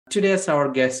Today's our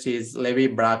guest is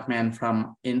Levi Brackman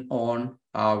from InOwn.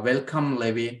 Welcome,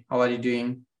 Levi. How are you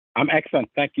doing? I'm excellent.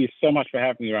 Thank you so much for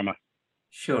having me, Rama.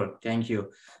 Sure, thank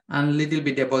you. And a little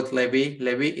bit about Levi.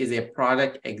 Levi is a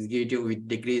product executive with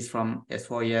degrees from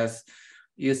SOS,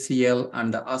 UCL,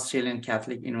 and the Australian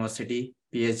Catholic University,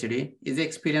 PhD. His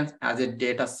experience as a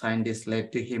data scientist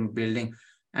led to him building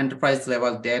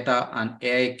enterprise-level data and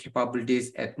AI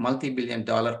capabilities at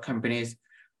multi-billion-dollar companies.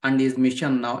 And his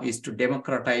mission now is to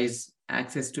democratize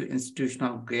access to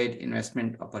institutional-grade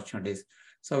investment opportunities.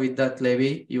 So with that,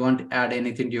 Levi, you want to add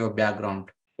anything to your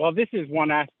background? Well, this is one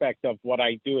aspect of what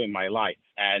I do in my life.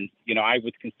 And, I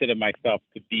would consider myself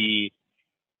to be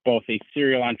both a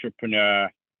serial entrepreneur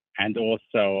and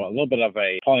also a little bit of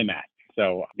a polymath.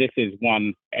 So this is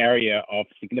one area of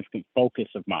significant focus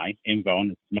of mine in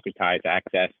Vone, democratize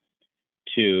access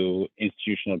to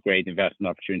institutional grade investment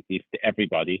opportunities to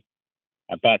everybody.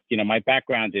 But, my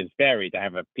background is varied. I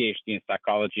have a PhD in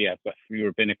psychology. I've got 3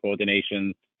 rabbinic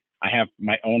ordinations. I have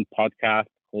my own podcast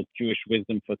called Jewish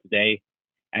Wisdom for Today.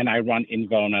 And I run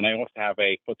InVone, and I also have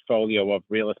a portfolio of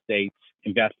real estate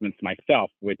investments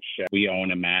myself, which we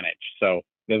own and manage. So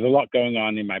there's a lot going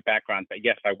on in my background. But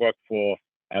yes, I work for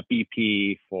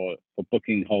BP, for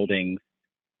Booking Holdings,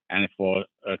 and for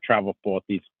Travelport,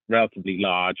 these relatively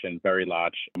large and very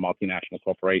large multinational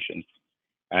corporations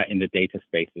in the data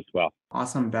space as well.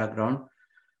 Awesome background.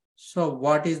 So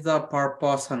what is the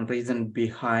purpose and reason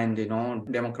behind,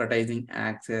 democratizing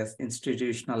access,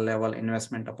 institutional level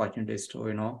investment opportunities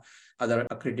to, other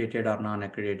accredited or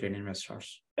non-accredited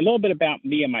investors? A little bit about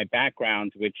me and my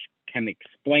background, which can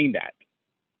explain that.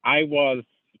 I was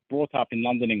brought up in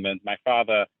London, England. My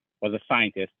father was a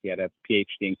scientist. He had a PhD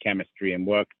in chemistry and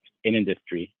worked in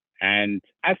industry. And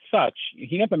as such,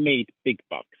 he never made big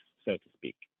bucks, so to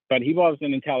speak. But he was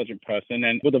an intelligent person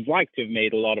and would have liked to have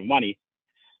made a lot of money.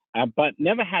 But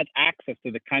never had access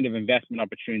to the kind of investment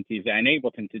opportunities that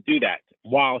enabled him to do that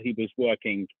while he was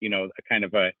working, a kind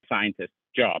of a scientist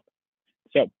job.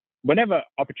 So whenever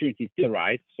opportunities did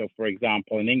arise, so for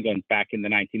example, in England back in the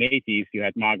 1980s, you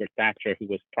had Margaret Thatcher, who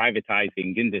was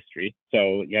privatizing industry.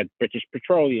 So you had British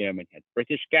Petroleum and you had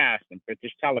British Gas and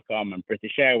British Telecom and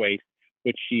British Airways,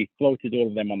 which she floated all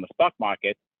of them on the stock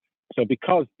market. So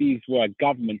because these were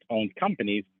government-owned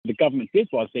companies, the government did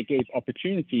was they gave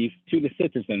opportunities to the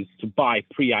citizens to buy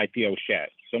pre-IPO shares.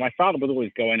 So my father would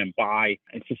always go in and buy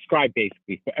and subscribe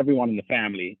basically for everyone in the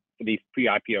family for these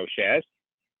pre-IPO shares.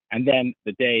 And then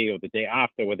the day or the day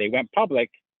after where they went public,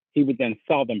 he would then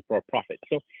sell them for a profit.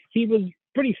 So he was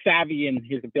pretty savvy in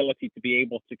his ability to be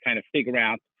able to kind of figure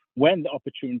out when the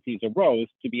opportunities arose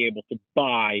to be able to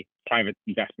buy private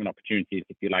investment opportunities,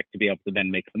 if you like, to be able to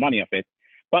then make some money off it.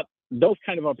 But those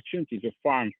kind of opportunities were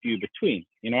far and few between.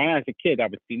 And as a kid, I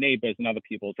would see neighbors and other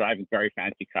people driving very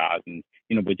fancy cars and,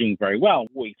 were doing very well.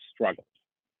 We struggled.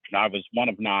 I was one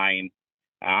of 9.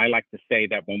 I like to say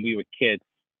that when we were kids,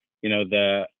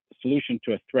 the solution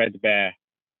to a threadbare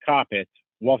carpet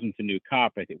wasn't a new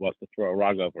carpet. It was to throw a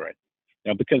rug over it,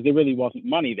 because there really wasn't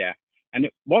money there. And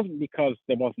it wasn't because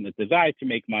there wasn't a desire to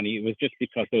make money. It was just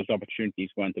because those opportunities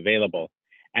weren't available.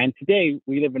 And today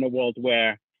we live in a world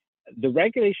where the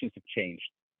regulations have changed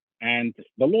and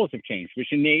the laws have changed,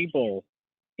 which enable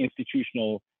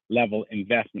institutional level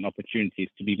investment opportunities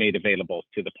to be made available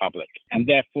to the public. And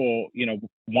therefore,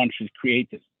 one should create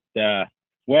the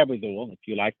wherewithal, if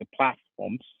you like, the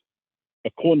platforms,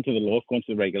 according to the law, according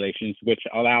to the regulations, which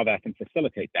allow that and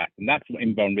facilitate that. And that's what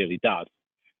InVone really does.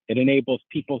 It enables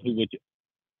people who would,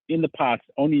 in the past,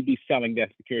 only be selling their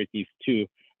securities to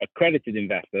accredited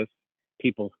investors,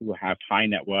 people who have high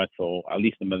net worth or at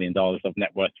least $1 million of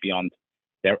net worth beyond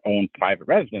their own private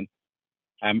residence,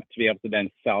 to be able to then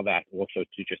sell that also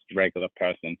to just a regular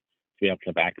person to be able to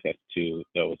have access to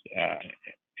those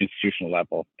institutional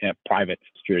level private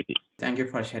securities. Thank you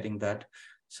for sharing that.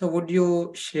 So would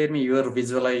you share me your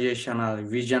visualization or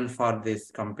vision for this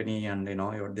company and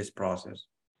this process?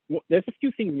 Well, there's a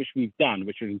few things which we've done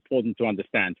which are important to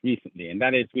understand recently, and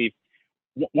that is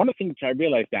one of the things I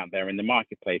realized out there in the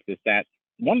marketplace is that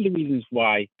one of the reasons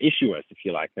why issuers, if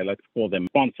you like, let's call them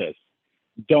sponsors,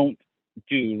 don't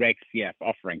do Reg CF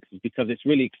offerings is because it's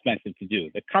really expensive to do.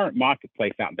 The current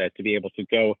marketplace out there to be able to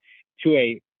go to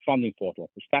a funding portal,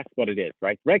 which that's what it is,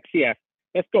 right? Reg CF,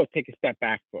 let's go take a step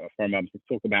back for a moment to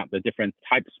talk about the different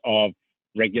types of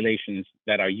regulations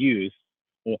that are used,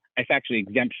 or it's actually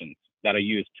exemptions that are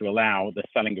used to allow the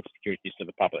selling of securities to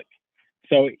the public.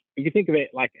 So if you think of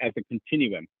it like as a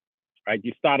continuum, right?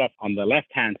 You start off on the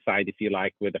left-hand side, if you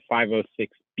like, with a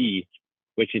 506B,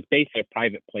 which is basically a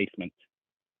private placement.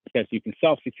 Because you can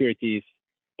sell securities,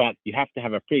 but you have to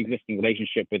have a pre-existing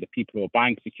relationship with the people who are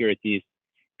buying securities,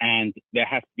 and there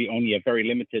has to be only a very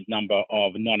limited number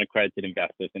of non-accredited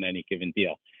investors in any given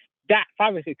deal. That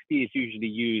 506B is usually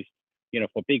used,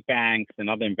 for big banks and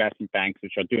other investment banks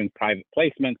which are doing private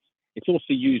placements. It's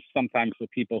also used sometimes for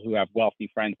people who have wealthy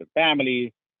friends and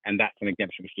family, and that's an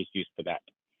exemption which is used for that.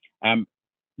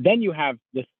 Then you have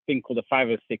this thing called the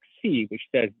 506C, which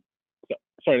says,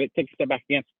 sorry, let's take a step back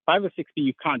again. 506B,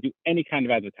 you can't do any kind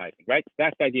of advertising, right?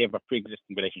 That's the idea of a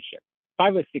pre-existing relationship.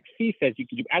 506C says you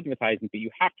can do advertising, but you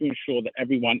have to ensure that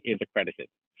everyone is accredited.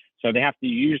 So they have to,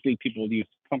 usually people use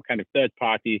some kind of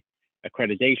third-party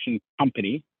accreditation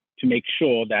company to make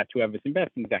sure that whoever's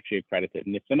investing is actually accredited.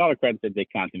 And if they're not accredited, they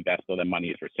can't invest or their money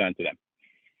is returned to them.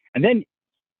 And then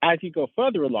as you go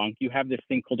further along, you have this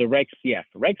thing called a Reg CF.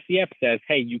 Reg CF says,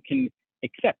 hey, you can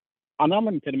accept an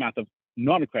unlimited amount of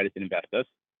non-accredited investors,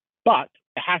 but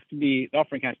it has to be, the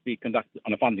offering has to be conducted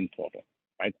on a funding portal,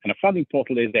 right? And a funding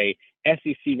portal is a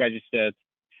SEC registered,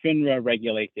 FINRA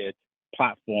regulated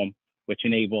platform, which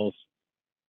enables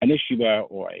an issuer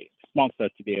or a sponsor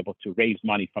to be able to raise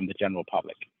money from the general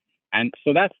public. And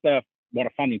so that's what a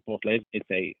funding portal is. It's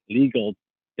a legal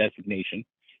designation.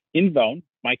 Invone,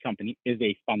 my company, is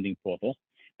a funding portal.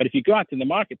 But if you go out to the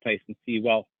marketplace and see,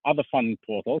 well, other funding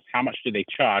portals, how much do they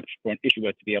charge for an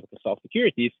issuer to be able to sell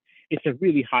securities? It's a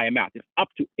really high amount. It's up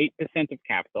to 8% of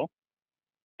capital.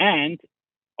 And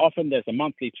often there's a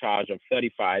monthly charge of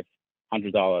 $3,500,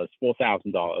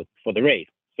 $4,000 for the raise.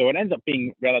 So it ends up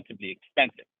being relatively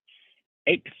expensive.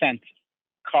 8%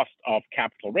 cost of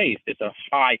capital raised is a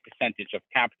high percentage of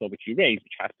capital which you raise,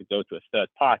 which has to go to a third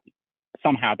party.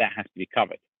 Somehow that has to be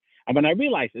covered. And when I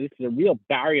realized that this is a real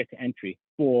barrier to entry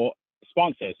for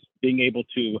sponsors being able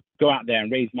to go out there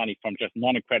and raise money from just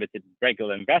non-accredited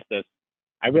regular investors,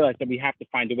 I realized that we have to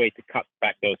find a way to cut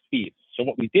back those fees. So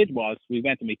what we did was we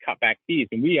went and we cut back fees,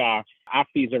 and our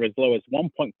fees are as low as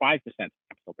 1.5%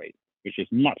 capital raise, which is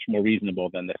much more reasonable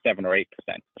than the 7 or 8%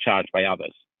 charged by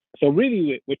others. So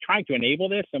really, we're trying to enable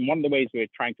this, and one of the ways we're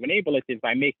trying to enable it is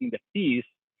by making the fees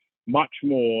much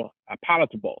more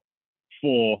palatable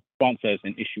for sponsors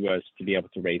and issuers to be able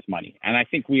to raise money. And I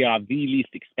think we are the least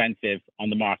expensive on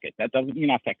the market. That doesn't mean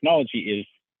our technology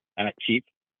is cheap.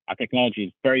 Our technology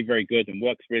is very, very good and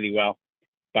works really well,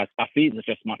 but our fees are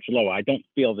just much lower. I don't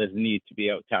feel there's a need to be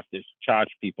able to have to charge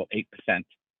people 8%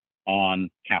 on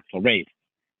capital raised.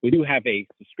 We do have a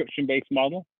subscription-based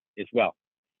model as well.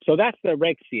 So that's the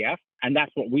Reg CF, and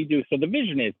that's what we do. So the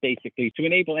vision is basically to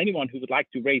enable anyone who would like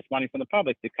to raise money from the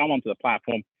public to come onto the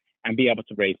platform and be able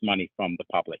to raise money from the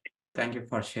public. Thank you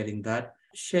for sharing that.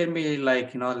 Share me a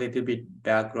little bit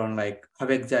background, like how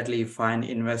exactly you find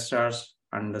investors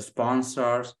and the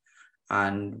sponsors,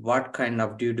 and what kind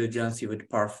of due diligence you would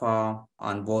perform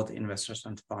on both investors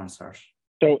and sponsors.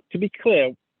 So to be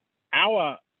clear,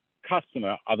 our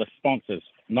customer are the sponsors,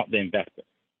 not the investors.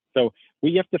 So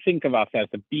we have to think of ourselves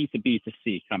as a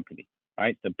B2B2C company,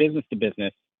 right? The business to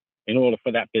business, in order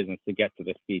for that business to get to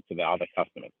the feed to the other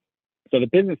customers. So the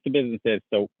business to business is,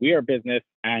 so we are a business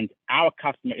and our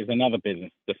customer is another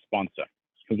business, the sponsor,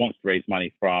 who wants to raise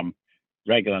money from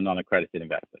regular non-accredited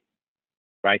investors,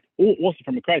 right? Or also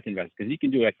from accredited investors, because you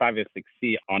can do a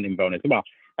 506C on Invone as well.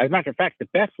 As a matter of fact, the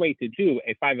best way to do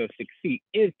a 506C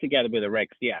is together with a Reg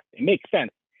CF. It makes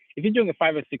sense. If you're doing a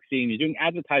 506C and you're doing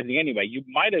advertising anyway, you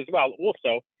might as well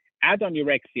also add on your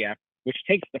Reg CF, which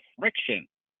takes the friction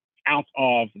out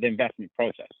of the investment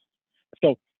process.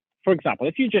 So, for example,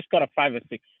 if you just got a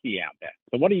 506C out there,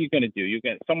 so what are you going to do?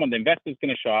 The investor's going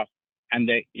to show up, and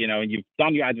you've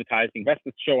done your advertising.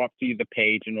 Investors show up to the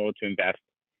page in order to invest,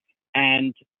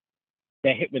 and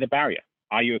they're hit with a barrier.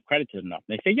 Are you accredited enough?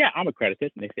 And they say, yeah, I'm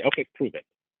accredited. And they say, okay, prove it.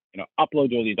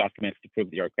 Upload all your documents to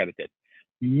prove that you're accredited.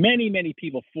 Many, many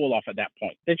people fall off at that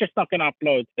point. They're just not going to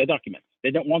upload their documents.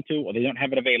 They don't want to, or they don't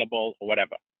have it available, or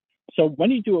whatever. So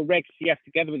when you do a Reg CF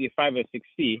together with your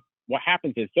 506C, what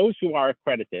happens is those who are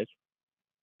accredited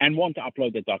and want to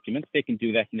upload their documents, they can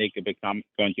do that, and they can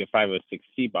go into your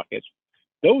 506C bucket.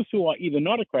 Those who are either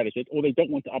not accredited or they don't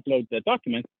want to upload their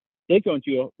documents, they go into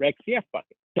your Reg CF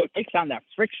bucket. So it takes down that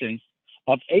friction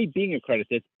of A, being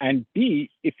accredited, and B,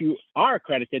 if you are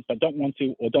accredited but don't want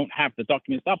to or don't have the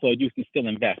documents to upload, you can still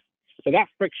invest. So that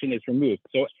friction is removed.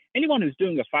 So anyone who's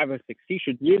doing a 506C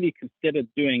should really consider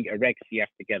doing a Reg CF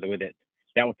together with it.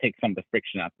 That will take some of the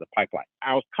friction out of the pipeline.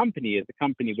 Our company is a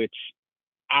company which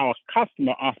our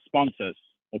customer are sponsors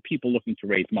or people looking to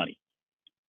raise money.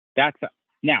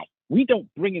 Now, we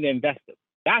don't bring in the investors.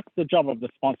 That's the job of the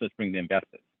sponsors, bring the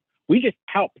investors. We just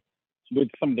help with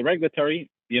some of the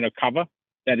regulatory cover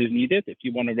that is needed if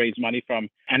you want to raise money from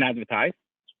and advertise,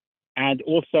 and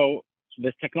also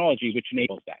the technology which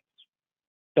enables that.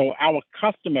 So our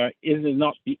customer is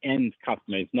not the end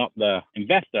customer, it's not the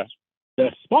investor.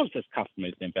 The sponsor's customer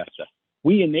is the investor.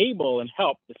 We enable and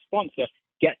help the sponsor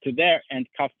get to their end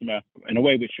customer in a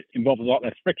way which involves a lot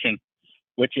less friction,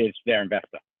 which is their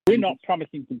investor. We're not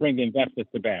promising to bring the investors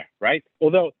to bear, right?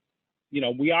 Although,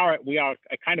 we are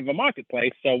a kind of a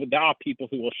marketplace, so there are people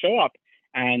who will show up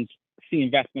and see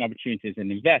investment opportunities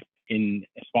and invest in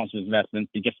a sponsor's investment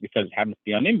just because it happens to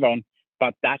be on Invone,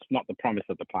 but that's not the promise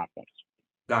of the platforms.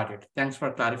 Got it. Thanks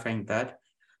for clarifying that.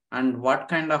 And what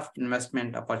kind of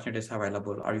investment opportunities are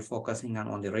available? Are you focusing on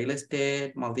only real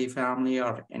estate, multifamily,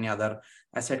 or any other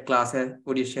asset classes?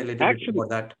 Would you share a little bit about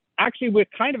that? Actually, we're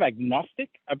kind of agnostic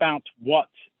about what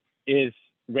is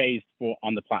raised for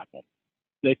on the platform.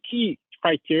 The key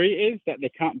criteria is that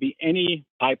there can't be any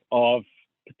type of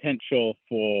potential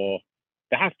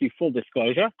there has to be full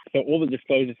disclosure. So all the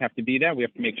disclosures have to be there. We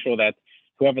have to make sure that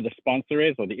whoever the sponsor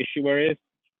is or the issuer is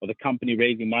or the company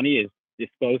raising money is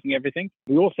disclosing everything.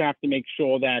 We also have to make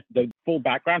sure that the full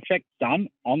background check done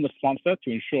on the sponsor to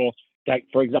ensure that,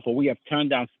 for example, we have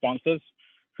turned down sponsors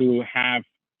who have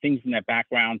things in their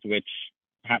backgrounds which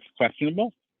perhaps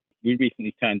questionable. We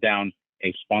recently turned down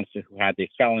a sponsor who had a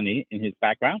felony in his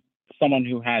background, someone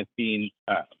who has been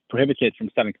prohibited from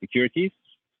selling securities,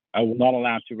 not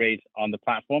allowed to raise on the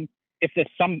platform. If there's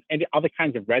any other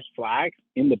kinds of red flags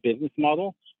in the business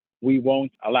model, we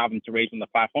won't allow them to raise on the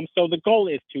platform. So the goal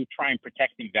is to try and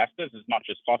protect investors as much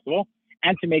as possible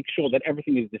and to make sure that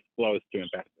everything is disclosed to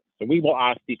investors. So we will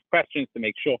ask these questions to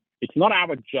make sure it's not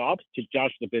our job to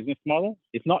judge the business model.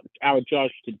 It's not our job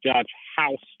to judge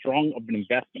how strong of an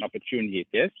investment opportunity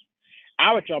it is.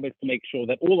 Our job is to make sure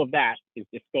that all of that is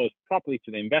disclosed properly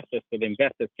to the investors so the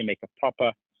investors can make a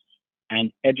proper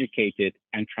and educated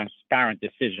and transparent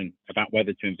decision about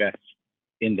whether to invest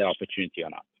in the opportunity or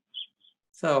not.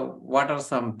 So what are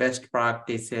some best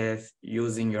practices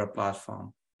using your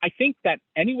platform? I think that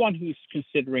anyone who's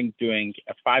considering doing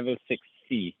a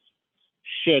 506c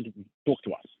should talk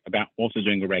to us about also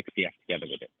doing a Reg CF together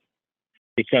with it,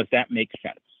 because that makes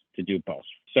sense to do both.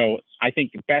 So I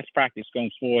think the best practice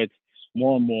going forward,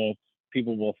 more and more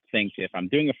people will think if I'm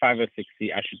doing a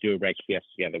 506c, I should do a Reg CF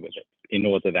together with it in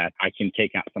order that I can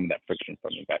take out some of that friction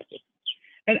from investors.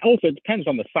 And also it depends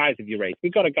on the size of your raise.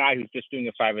 We've got a guy who's just doing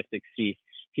a 506c.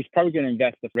 He's probably going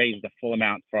to raise the full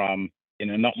amount from,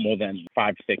 not more than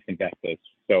 5-6 investors.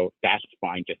 So that's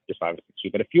fine, just to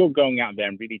 506c. But if you're going out there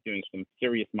and really doing some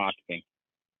serious marketing,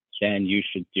 then you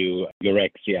should do your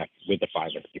Reg CF with the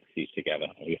 506c together,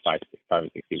 or your 506c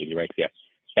with your Reg CF.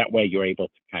 That way you're able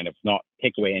to kind of not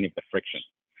take away any of the friction.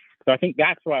 So I think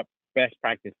that's what best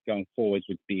practice going forward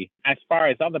would be. As far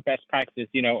as other best practices,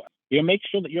 you make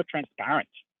sure that you're transparent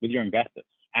with your investors,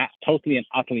 totally and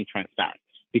utterly transparent.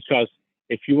 Because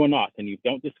if you are not and you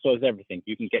don't disclose everything,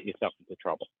 you can get yourself into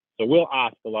trouble. So we'll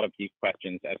ask a lot of these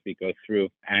questions as we go through,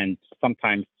 and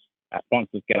sometimes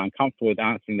sponsors get uncomfortable with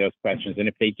answering those questions. And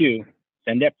if they do,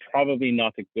 then they're probably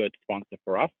not a good sponsor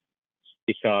for us,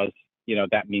 because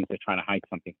that means they're trying to hide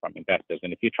something from investors.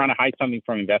 And if you're trying to hide something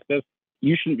from investors,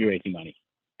 you shouldn't be raising money.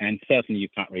 And certainly you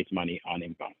can't raise money on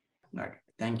Invone. All right.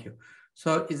 Thank you.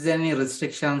 So is there any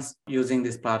restrictions using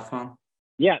this platform?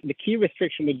 Yeah, the key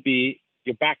restriction would be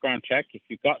your background check. If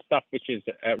you've got stuff which is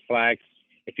flags,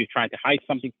 if you're trying to hide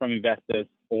something from investors,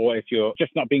 or if you're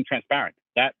just not being transparent,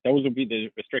 those would be the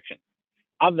restrictions.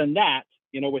 Other than that,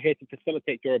 we're here to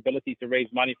facilitate your ability to raise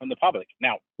money from the public.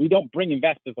 Now, we don't bring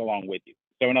investors along with you.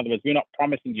 So in other words, we're not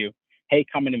promising you, hey,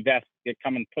 come and invest,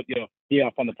 come and put your deal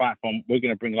up on the platform. We're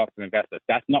going to bring lots of investors.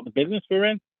 That's not the business we're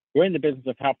in. We're in the business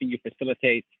of helping you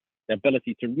facilitate the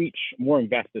ability to reach more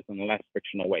investors in a less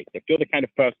frictional way. If you're the kind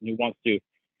of person who wants to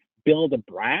build a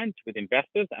brand with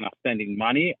investors and are spending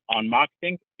money on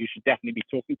marketing, you should definitely be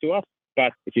talking to us.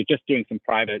 But if you're just doing some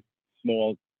private,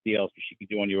 small deals which you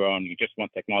can do on your own, you just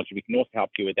want technology, we can also help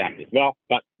you with that as well.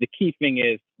 But the key thing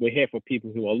is we're here for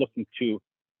people who are looking to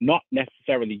not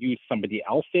necessarily use somebody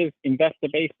else's investor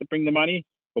base to bring the money,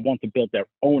 but want to build their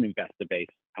own investor base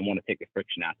and want to take the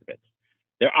friction out of it.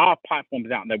 There are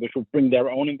platforms out there which will bring their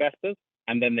own investors,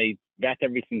 and then they vet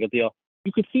every single deal.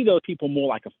 You could see those people more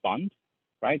like a fund,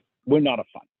 right? We're not a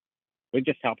fund. We're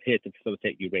just here to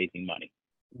facilitate you raising money.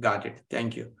 Got it.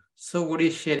 Thank you. So would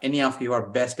you share any of your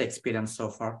best experience so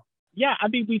far? Yeah, I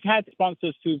mean, we've had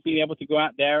sponsors who've been able to go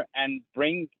out there and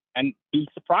bring and be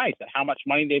surprised at how much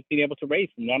money they've been able to raise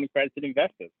from non-accredited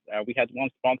investors. We had one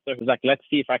sponsor who was like, let's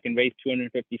see if I can raise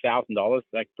 $250,000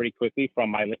 like pretty quickly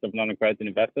from my list of non-accredited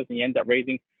investors. And he ended up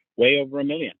raising way over $1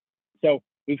 million. So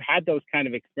we've had those kind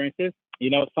of experiences.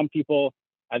 Some people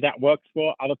that works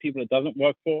for, other people it doesn't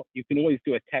work for. You can always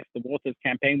do a test the waters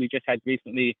campaign. We just had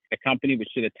recently a company which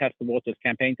did a test the waters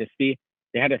campaign to see.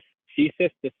 They had a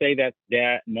thesis to say that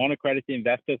their non-accredited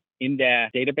investors in their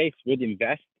database would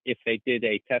invest if they did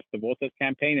a test the waters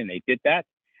campaign, and they did that.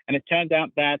 And it turned out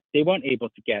that they weren't able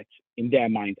to get, in their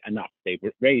mind, enough. They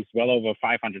raised well over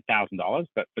 $500,000,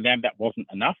 but for them, that wasn't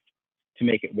enough to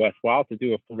make it worthwhile to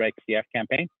do a full Reg CF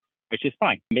campaign, which is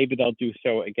fine. Maybe they'll do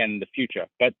so again in the future.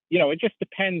 But, it just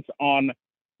depends on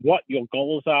what your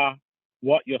goals are,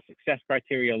 what your success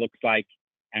criteria looks like,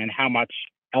 and how much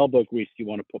elbow grease you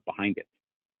want to put behind it.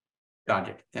 Got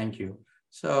it. Thank you.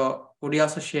 So would you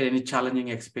also share any challenging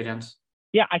experience?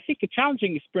 Yeah, I think the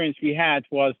challenging experience we had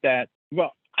was that,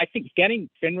 well, I think getting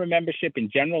FINRA membership in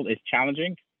general is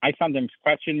challenging. I sometimes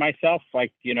question myself,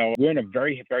 like, we're in a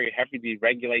very, very heavily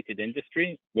regulated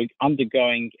industry. We're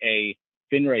undergoing a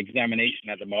FINRA examination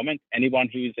at the moment. Anyone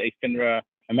who's a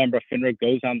member of FINRA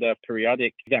goes under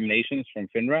periodic examinations from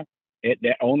FINRA.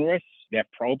 They're onerous, they're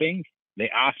probing, they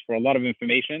ask for a lot of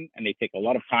information, and they take a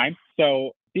lot of time.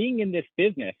 So being in this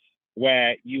business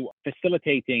where you are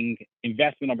facilitating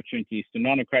investment opportunities to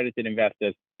non-accredited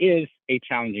investors is a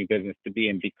challenging business to be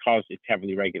in because it's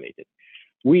heavily regulated.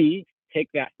 We take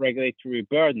that regulatory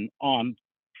burden on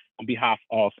behalf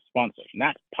of sponsors, and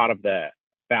that's part of the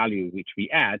value which we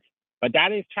add, but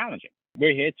that is challenging.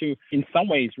 We're here to, in some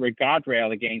ways, we're a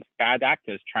guardrail against bad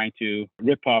actors trying to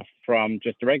rip off from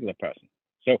just a regular person.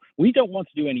 So we don't want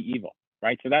to do any evil,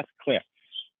 right? So that's clear.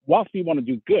 Whilst we want to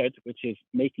do good, which is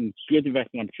making good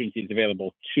investment opportunities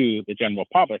available to the general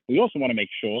public, we also want to make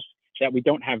sure that we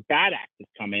don't have bad actors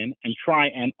come in and try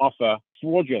and offer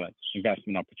fraudulent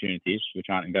investment opportunities, which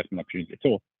aren't investment opportunities at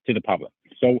all, to the public.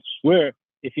 So we're,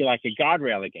 if you like, a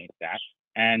guardrail against that.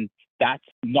 And that's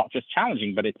not just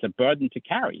challenging, but it's a burden to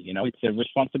carry. It's a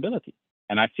responsibility.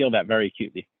 And I feel that very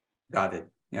acutely. Got it.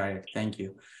 Thank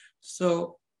you.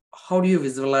 So how do you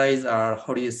visualize, or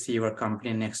how do you see your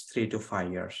company next 3 to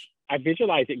 5 years? I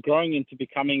visualize it growing into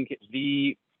becoming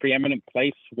the preeminent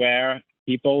place where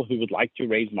people who would like to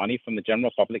raise money from the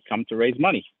general public come to raise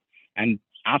money. And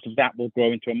out of that will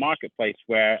grow into a marketplace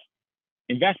where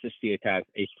investors see it as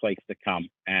a place to come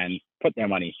and put their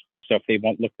money. So if they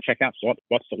want to check out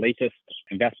what's the latest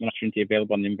investment opportunity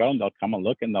available on Invo, they'll come and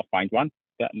look and they'll find one.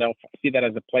 They'll see that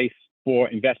as a place for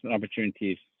investment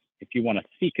opportunities. If you want to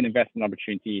seek an investment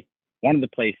opportunity, one of the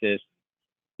places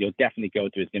you'll definitely go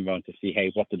to is Invo to see,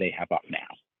 hey, what do they have up now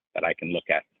that I can look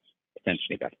at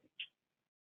potentially investing.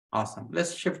 Awesome.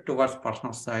 Let's shift towards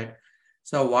personal side.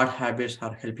 So what habits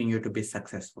are helping you to be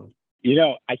successful?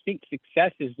 I think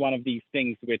success is one of these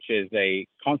things which is a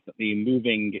constantly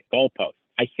moving goalpost.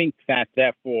 I think that,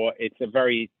 therefore, it's a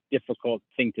very difficult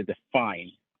thing to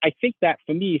define. I think that,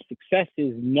 for me, success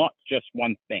is not just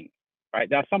one thing, right?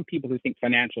 There are some people who think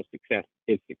financial success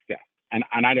is success, and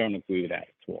I don't agree with that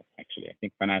at all, actually. I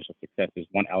think financial success is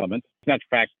one element. In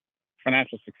fact,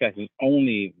 financial success is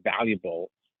only valuable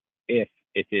if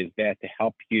it is there to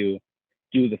help you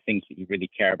do the things that you really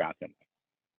care about in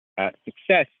life.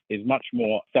 Success is much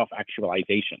more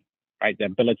self-actualization, right? The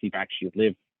ability to actually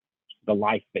live the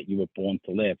life that you were born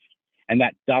to live. And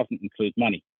that doesn't include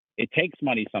money. It takes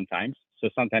money sometimes. So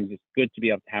sometimes it's good to be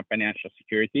able to have financial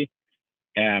security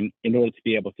in order to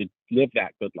be able to live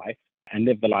that good life and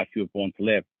live the life you were born to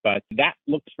live. But that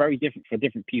looks very different for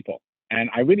different people. And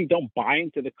I really don't buy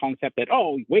into the concept that,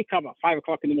 wake up at 5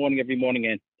 o'clock in the morning every morning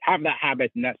and have that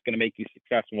habit and that's going to make you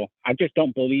successful. I just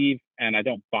don't believe and I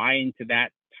don't buy into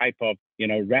that type of,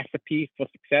 recipe for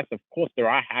success. Of course, there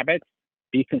are habits.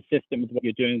 Be consistent with what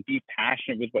you're doing. Be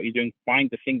passionate with what you're doing. Find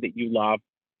the thing that you love.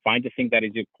 Find the thing that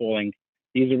is your calling.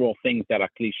 These are all things that are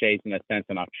cliches in a sense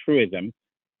and are truisms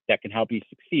that can help you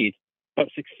succeed. But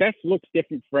success looks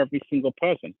different for every single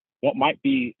person. What might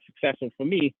be successful for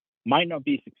me might not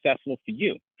be successful for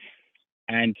you.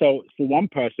 And so for one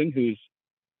person who's,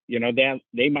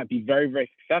 they might be very,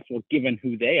 very successful given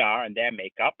who they are and their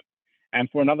makeup. And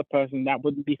for another person, that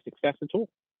wouldn't be success at all.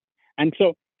 And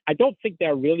so I don't think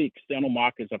there are really external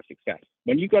markers of success.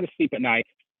 When you go to sleep at night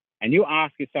and you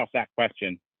ask yourself that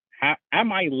question,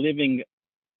 am I living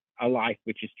a life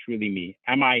which is truly me?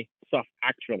 Am I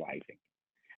self-actualizing?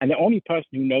 And the only person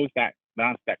who knows that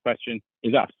answer that question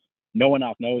is us. No one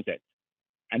else knows it.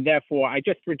 And therefore, I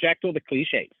just reject all the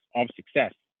cliches of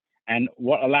success. And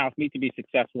what allows me to be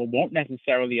successful won't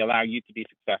necessarily allow you to be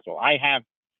successful. I have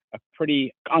a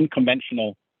pretty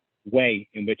unconventional way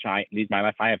in which I lead my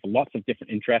life. I have lots of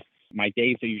different interests. My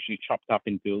days are usually chopped up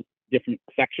into different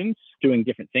sections, doing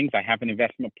different things. I have an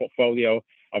investment portfolio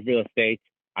of real estate.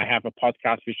 I have a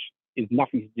podcast which is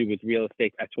nothing to do with real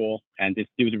estate at all, and it's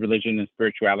to do with religion and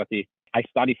spirituality. I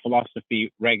study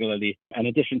philosophy regularly. In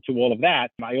addition to all of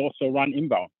that, I also run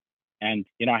Inbone. And,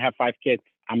 I have 5 kids.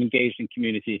 I'm engaged in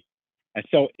community. And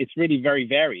so it's really very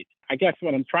varied. I guess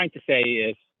what I'm trying to say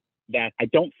is that I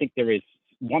don't think there is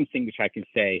one thing which I can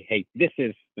say, hey, this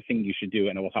is the thing you should do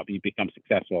and it will help you become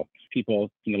successful. People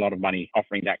spend a lot of money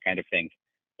offering that kind of thing,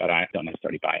 but I don't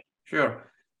necessarily buy it.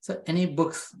 Sure. So any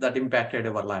books that impacted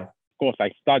your life? Of course,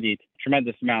 I studied a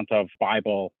tremendous amount of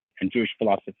Bible and Jewish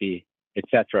philosophy,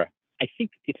 etc. I think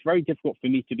it's very difficult for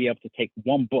me to be able to take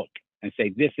one book and say,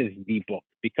 this is the book,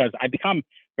 because I become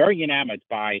very enamored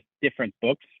by different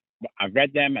books. I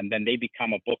read them and then they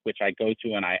become a book which I go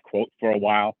to and I quote for a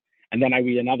while. And then I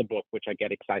read another book which I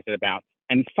get excited about.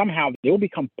 And somehow they will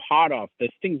become part of the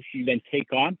things you then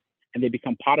take on, and they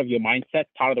become part of your mindset,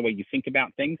 part of the way you think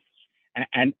about things.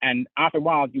 And after a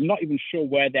while, you're not even sure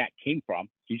where that came from.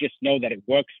 You just know that it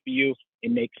works for you.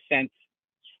 It makes sense.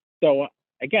 So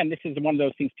again, this is one of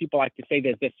those things people like to say,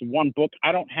 there's this one book.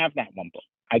 I don't have that one book.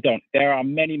 I don't. There are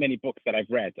many, many books that I've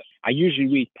read. I usually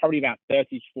read probably about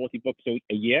 30 to 40 books a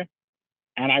year.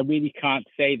 And I really can't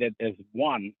say that there's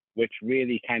one which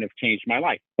really kind of changed my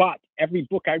life. But every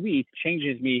book I read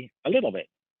changes me a little bit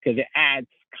because it adds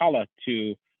color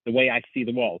to the way I see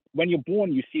the world. When you're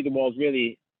born, you see the world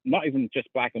really not even just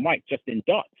black and white, just in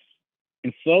dots.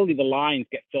 And slowly the lines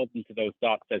get filled into those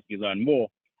dots as you learn more.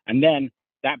 And then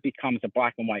that becomes a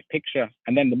black and white picture.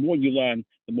 And then the more you learn,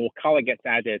 the more color gets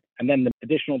added. And then the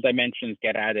additional dimensions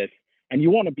get added. And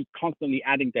you want to be constantly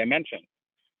adding dimensions.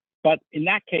 But in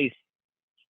that case,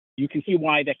 you can see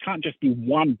why there can't just be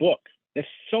one book. There's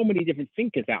so many different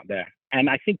thinkers out there. And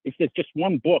I think if there's just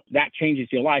one book that changes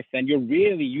your life, then you're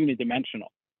really unidimensional.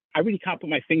 I really can't put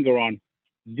my finger on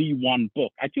the one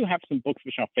book. I do have some books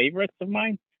which are favorites of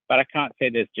mine, but I can't say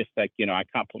there's just like, I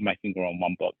can't put my finger on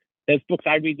one book. There's books.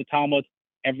 I read the Talmud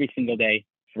every single day,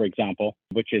 for example,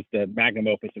 which is the magnum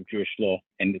opus of Jewish law,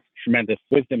 and there's tremendous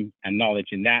wisdom and knowledge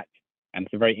in that. And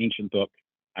it's a very ancient book.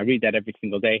 I read that every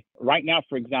single day. Right now,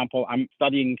 for example, I'm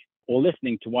studying or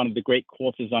listening to one of the great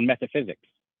courses on metaphysics.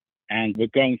 And we're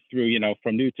going through,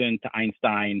 from Newton to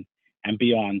Einstein and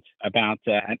beyond about,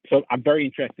 and so I'm very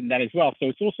interested in that as well. So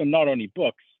it's also not only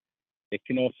books, it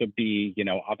can also be,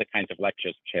 other kinds of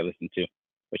lectures which I listen to,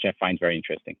 which I find very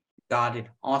interesting. Got it.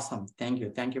 Awesome. Thank you.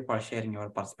 Thank you for sharing your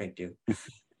perspective.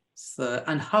 So,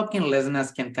 and how can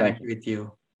listeners connect with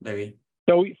you, Levi?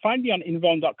 So find me on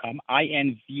invone.com,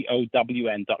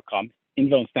 INVOWN.com.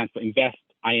 Invone stands for invest,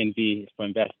 INV is for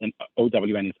invest, and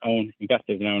OWN is own.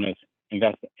 Investors and owners,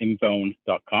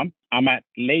 investinvone.com. I'm at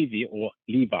Levi or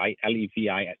Levi,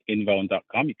 Levi at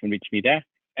invone.com. You can reach me there.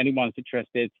 Anyone's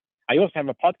interested. I also have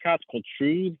a podcast called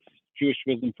Truths, Jewish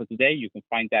Wisdom for Today. You can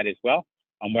find that as well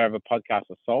on wherever podcasts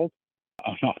are sold,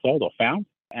 or not sold or found.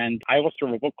 And I also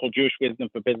have a book called Jewish Wisdom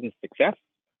for Business Success,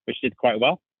 which did quite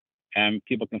well. And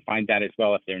people can find that as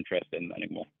well if they're interested in learning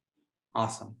more.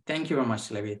 Awesome. Thank you very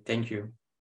much, Levi. Thank you.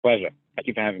 Pleasure. Thank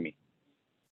you for having me.